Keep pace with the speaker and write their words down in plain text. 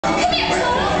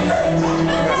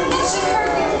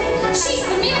She's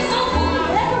the meanest old woman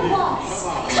that ever was.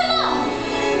 Come on!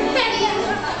 Fanny,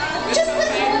 just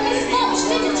listen to what Mrs.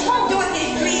 Balch did to Tom.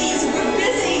 Dorothy, please, we're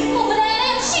busy. Oh, but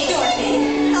Aunt, she's...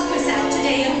 Dorothy, help us out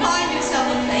today and find yourself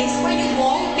a place where you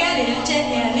won't get into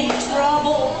any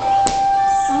trouble.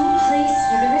 Some place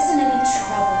where there isn't any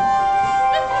trouble.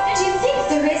 Do you think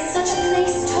there is such a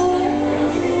place, Toad?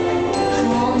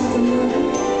 Beyond the moon,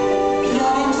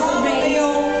 beyond the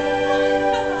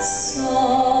rain.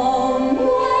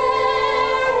 Somewhere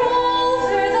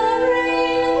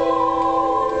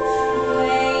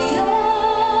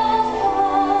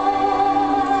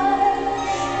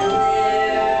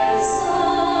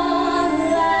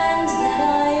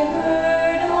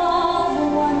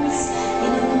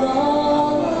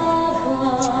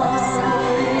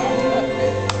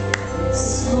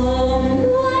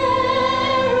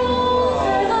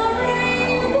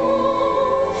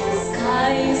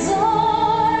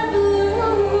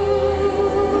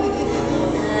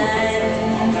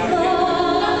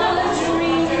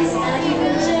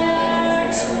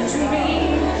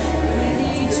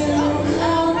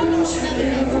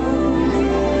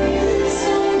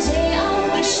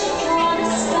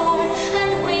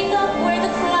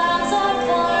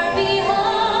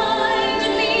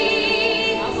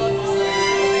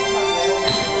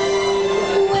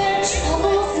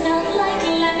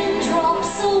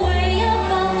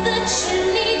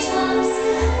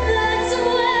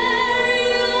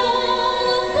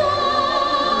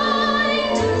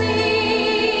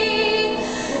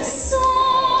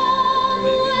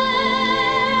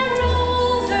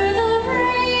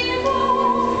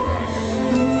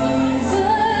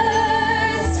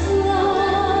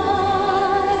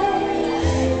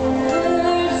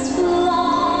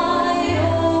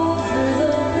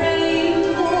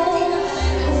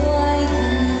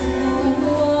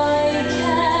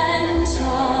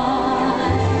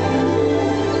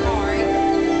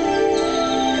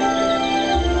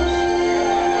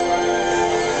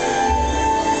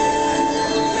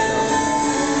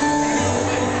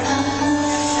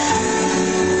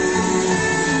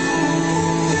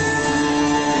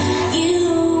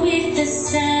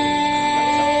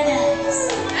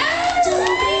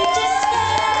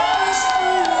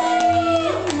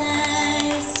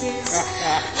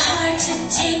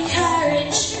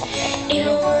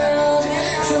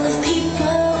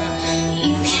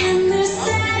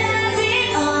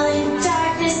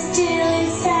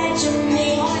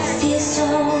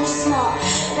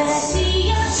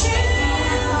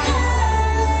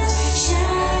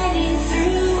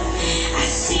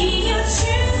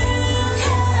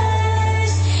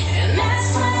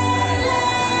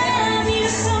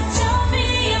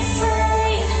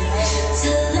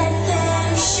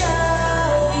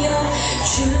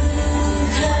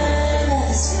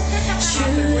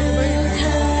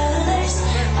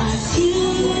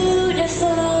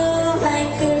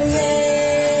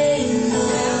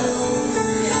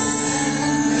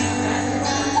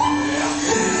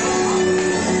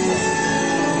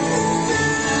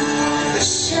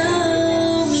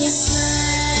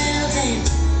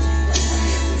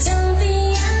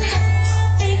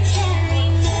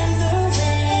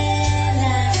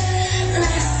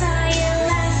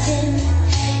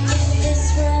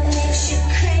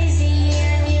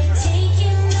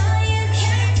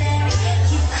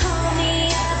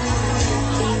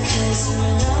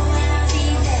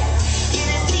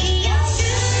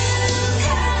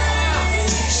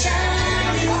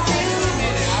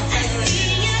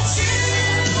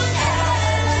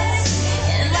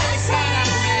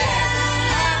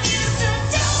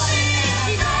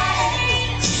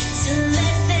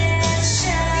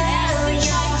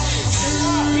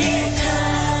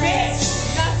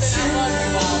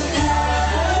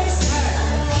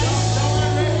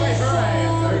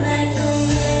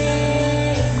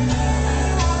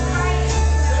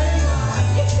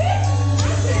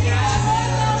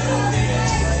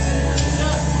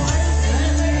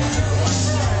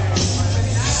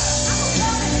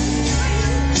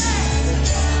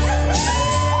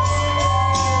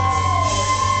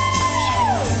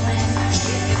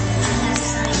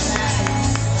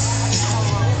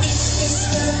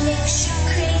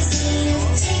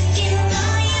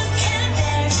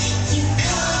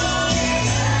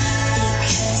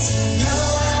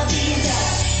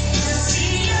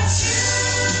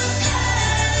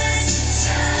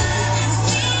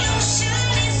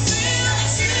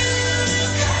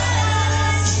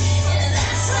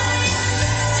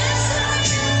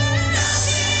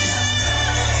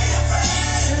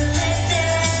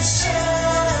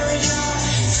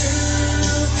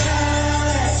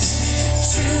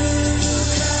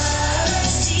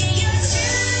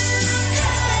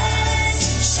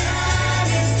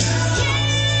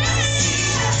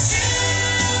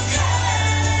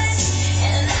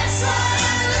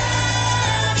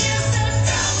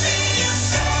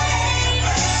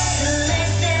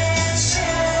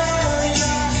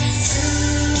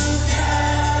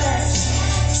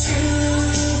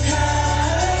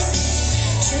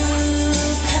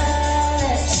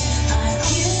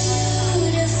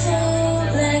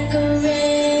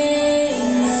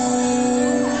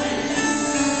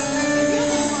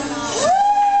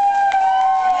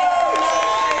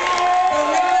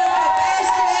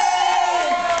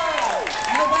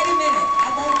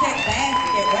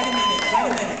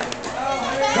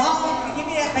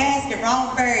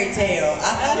wrong fairy tale.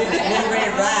 I thought it was Little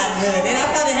Red Riding Hood, and I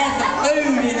thought it had some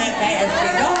food in that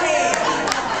basket. Go ahead.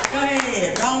 Go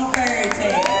ahead. Wrong fairy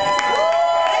tale.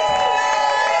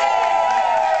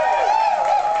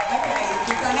 Okay,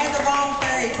 since I had the wrong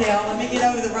fairy tale, let me get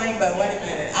over the rainbow. Wait a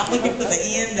minute. I'm looking for the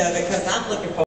end of it because I'm looking for